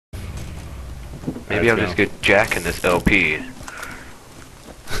Maybe I'll just get Jack in this LP.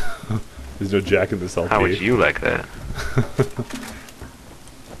 There's no Jack in this LP. How would you like that?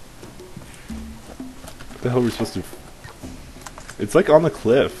 What the hell are we supposed to... It's like on the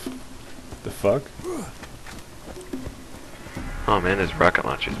cliff. The fuck? Oh man, this rocket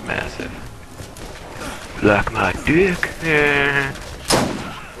launcher's massive. Like my dick. Yeah.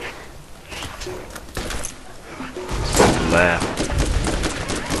 I'm supposed to laugh.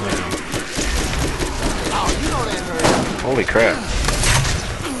 Holy crap.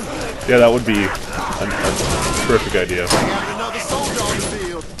 Yeah, that would be a terrific idea.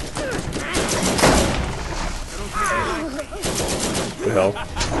 What the hell?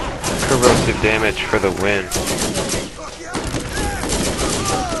 Corrosive damage for the win.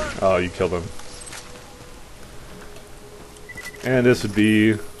 Oh, you killed him. And this would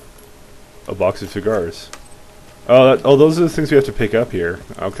be a box of cigars. Oh, those are the things we have to pick up here.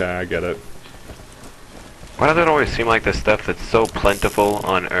 Okay, I get it. Why does it always seem like the stuff that's so plentiful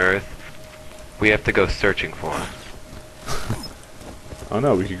on Earth, we have to go searching for? Oh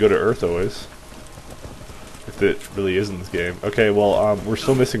no, we could go to Earth always. If it really is in this game. Okay, well, we're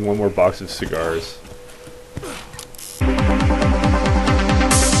still missing one more box of cigars.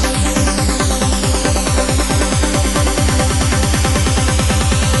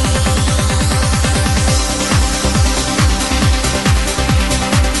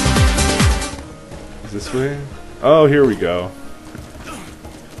 This way? Oh, here we go.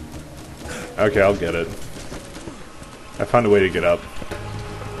 Okay, I'll get it. I found a way to get up.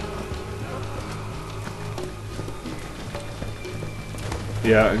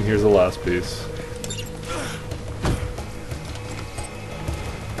 Yeah, and here's the last piece.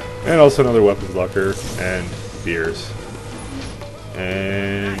 And also another weapons locker, and beers.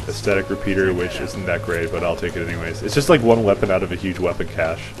 And a static repeater, which isn't that great, but I'll take it anyways. It's just like one weapon out of a huge weapon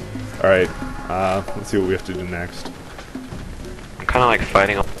cache. Alright, let's see what we have to do next. I'm kinda like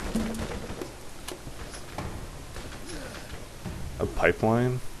fighting a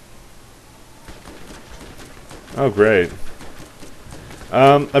pipeline? Oh, great.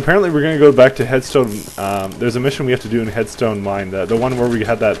 Apparently we're gonna go back to Headstone. There's a mission we have to do in Headstone Mine. The one where we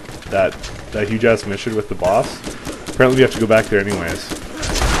had that huge ass mission with the boss. Apparently we have to go back there anyways.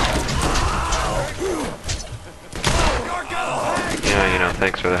 Yeah, you know,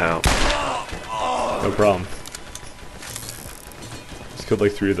 thanks for the help. No problem. Just killed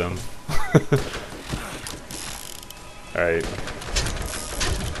like 3 of them. Alright.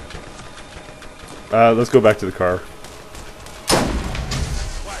 Let's go back to the car.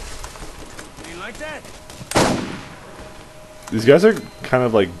 These guys are kind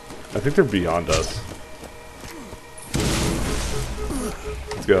of like, I think they're beyond us.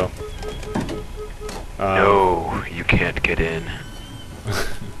 Let's go. No, you can't get in.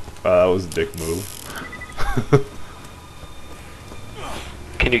 That was a dick move.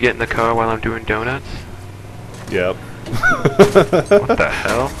 Can you get in the car while I'm doing donuts? Yep. What the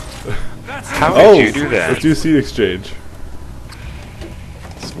hell? How did you do that? Let's do seed exchange.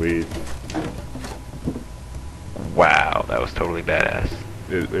 Sweet. Wow, that was totally badass.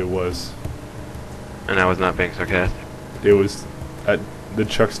 It was. And I was not being sarcastic. It was at the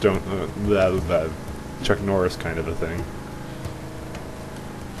Chuck Chuck Norris kind of a thing.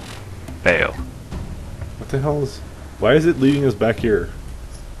 Fail. What the hell is... Why is it leading us back here?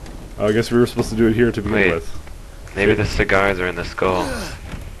 Oh, I guess we were supposed to do it here to begin with. Maybe the cigars are in the skull.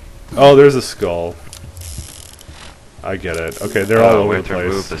 Oh, there's a skull. I get it. Okay, they're all over the place.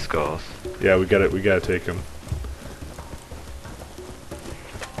 Remove the skulls. Yeah, we get it. We gotta take them.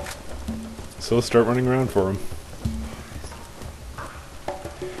 So let's start running around for them.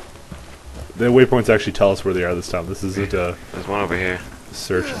 The waypoints actually tell us where they are this time. This isn't There's one over here.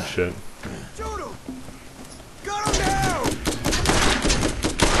 Search and shit.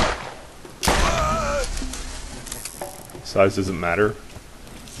 Size doesn't matter.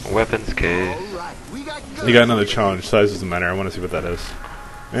 Weapons case. You got another challenge. Size doesn't matter. I want to see what that is.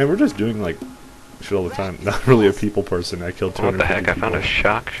 Man, we're just doing like shit all the time. Not really a people person. I killed 250 What the heck? people. I found a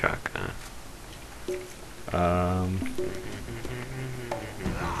shotgun.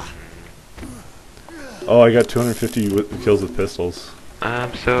 Oh, I got 250 kills with pistols.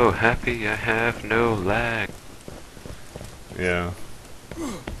 I'm so happy I have no lag. Yeah.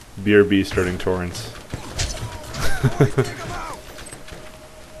 BRB starting torrents.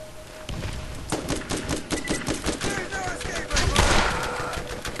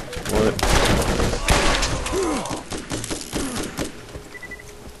 What?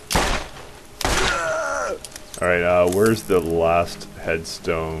 Alright, where's the last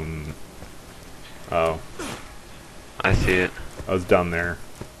headstone? Oh. I see it. I was down there.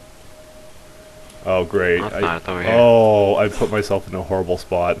 Oh, great. That's not over here. Oh, I put myself in a horrible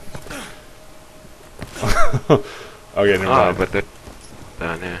spot. Okay, never mind. But they're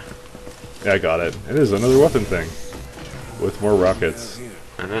down here. Yeah, I got it. It is another weapon thing. With more rockets.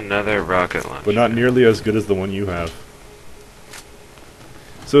 And another rocket launcher. But not nearly as good as the one you have.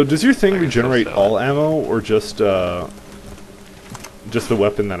 So does your thing I can still regenerate sell all ammo, or just the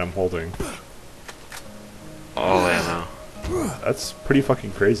weapon that I'm holding? All ammo. That's pretty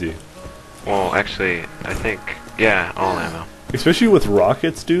fucking crazy. Well, actually, I think, yeah, all ammo. Especially with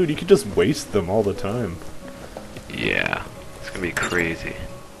rockets, dude, you could just waste them all the time. Yeah, it's gonna be crazy.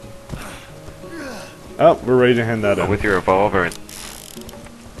 Oh, we're ready to hand that But in. with your revolver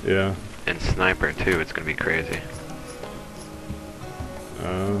Yeah. and sniper too, it's gonna be crazy.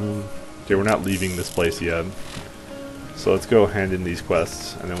 Okay, we're not leaving this place yet. So let's go hand in these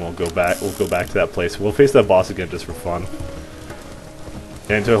quests, and then we'll go back to that place. We'll face that boss again just for fun.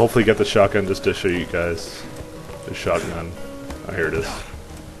 And to hopefully get the shotgun just to show you guys the shotgun. Oh, here it is.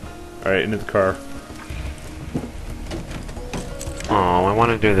 Alright, into the car. Oh, I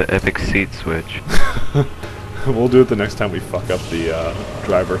want to do the epic seat switch. We'll do it the next time we fuck up the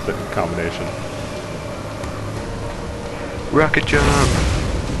driver combination. Rocket jump!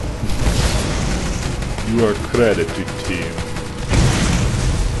 You are credited, team.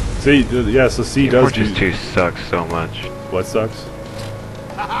 See, yeah, so C Team does Fortress do... 2 sucks so much. What sucks?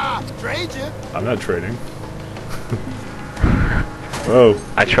 Haha, trade you. I'm not trading. Whoa.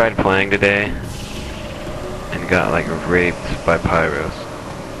 I tried playing today and got like raped by pyros.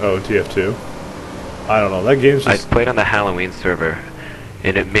 Oh, TF2? I don't know, that game's I just... played on the Halloween server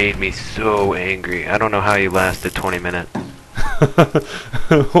and it made me so angry. I don't know how you lasted 20 minutes.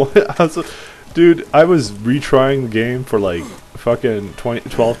 Dude, I was retrying the game for like fucking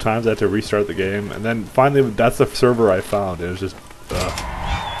 12 times. I had to restart the game, and then finally that's the server I found. It was just,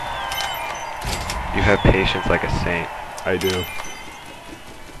 You have patience like a saint. I do.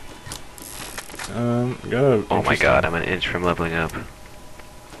 Got a Oh my god, I'm an inch from leveling up.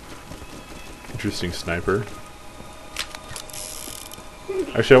 interesting sniper.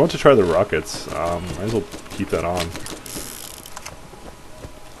 Actually, I want to try the rockets. Might as well keep that on.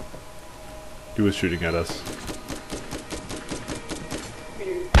 He was shooting at us.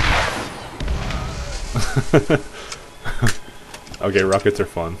 Okay, rockets are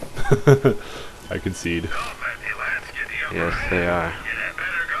fun. I concede. Yes, they are.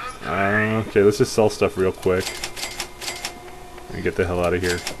 Okay, let's just sell stuff real quick and get the hell out of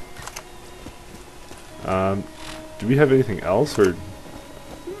here. Do we have anything else, or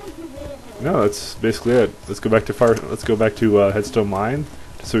no? That's basically it. Let's go back to Headstone Mine,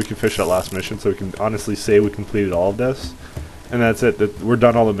 so we can finish that last mission. So we can honestly say we completed all of this, and that's it. We're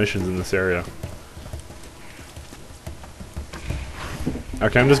done all the missions in this area.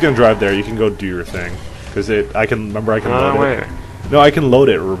 Okay, I'm just gonna drive there. You can go do your thing, because I can load it. No, I can load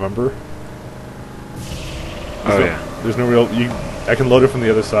it. Remember? There's no real. I can load it from the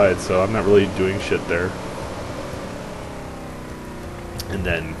other side, so I'm not really doing shit there. And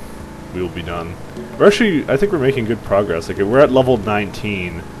then we will be done. I think we're making good progress. Like, we're at level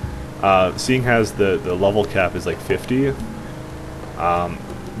 19. Seeing as the level cap is like 50,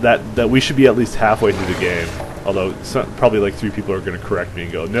 that we should be at least halfway through the game. Although probably like 3 people are going to correct me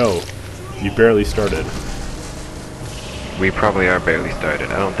and go, "No, you barely started." We probably are barely started.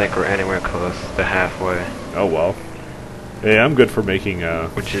 I don't think we're anywhere close to halfway. Oh well. Yeah, I'm good for making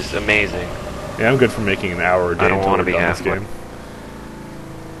which is amazing. Yeah, I'm good for making an hour a day. I don't until want to we're be done this halfway. game.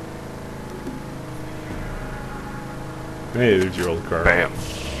 Hey, there's your old car. Bam.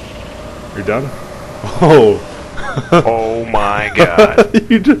 You're done? Oh. Oh my god.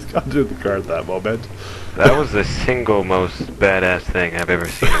 You just got into the car at that moment. That was the single most badass thing I've ever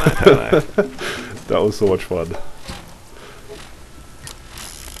seen in my entire life. That was so much fun.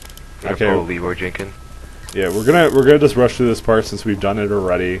 Okay. Holy, we're drinking. Yeah, we're gonna just rush through this part since we've done it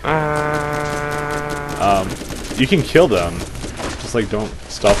already. You can kill them, just like don't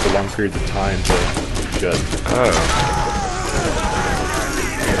stop for long periods of time to do shit. Oh.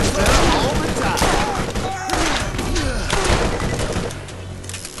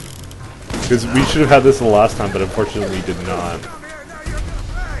 Because we should have had this the last time, but unfortunately we did not.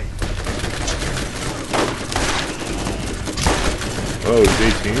 Oh,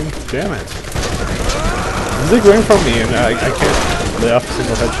 J-Team? Damn it. This is like running from me, and I can't lay off a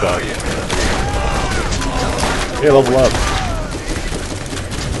single headshot. Hey, level up.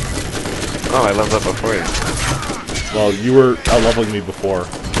 Oh, I leveled up before you. Well, you were out-leveling me before.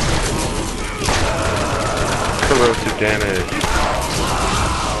 Corrosive damage.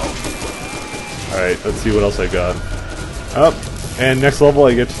 Alright, let's see what else I got. Oh, And next level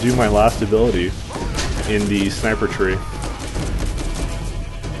I get to do my last ability in the sniper tree.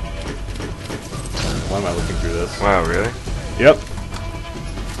 Why am I looking through this? Wow, really? Yep.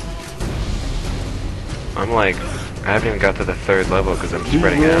 I'm like, I haven't even got to the 3rd level because I'm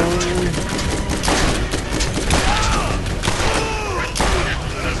spreading out.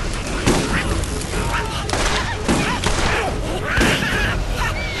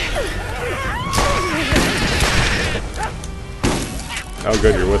 Oh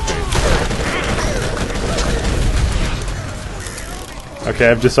good, you're with me. Okay,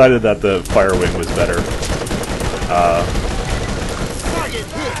 I've decided that the fire wing was better.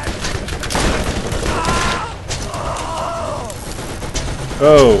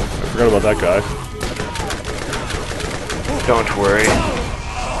 Oh, I forgot about that guy. Don't worry.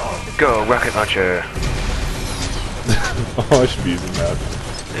 Go, rocket launcher. Oh, I should be using that.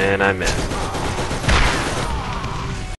 And I missed.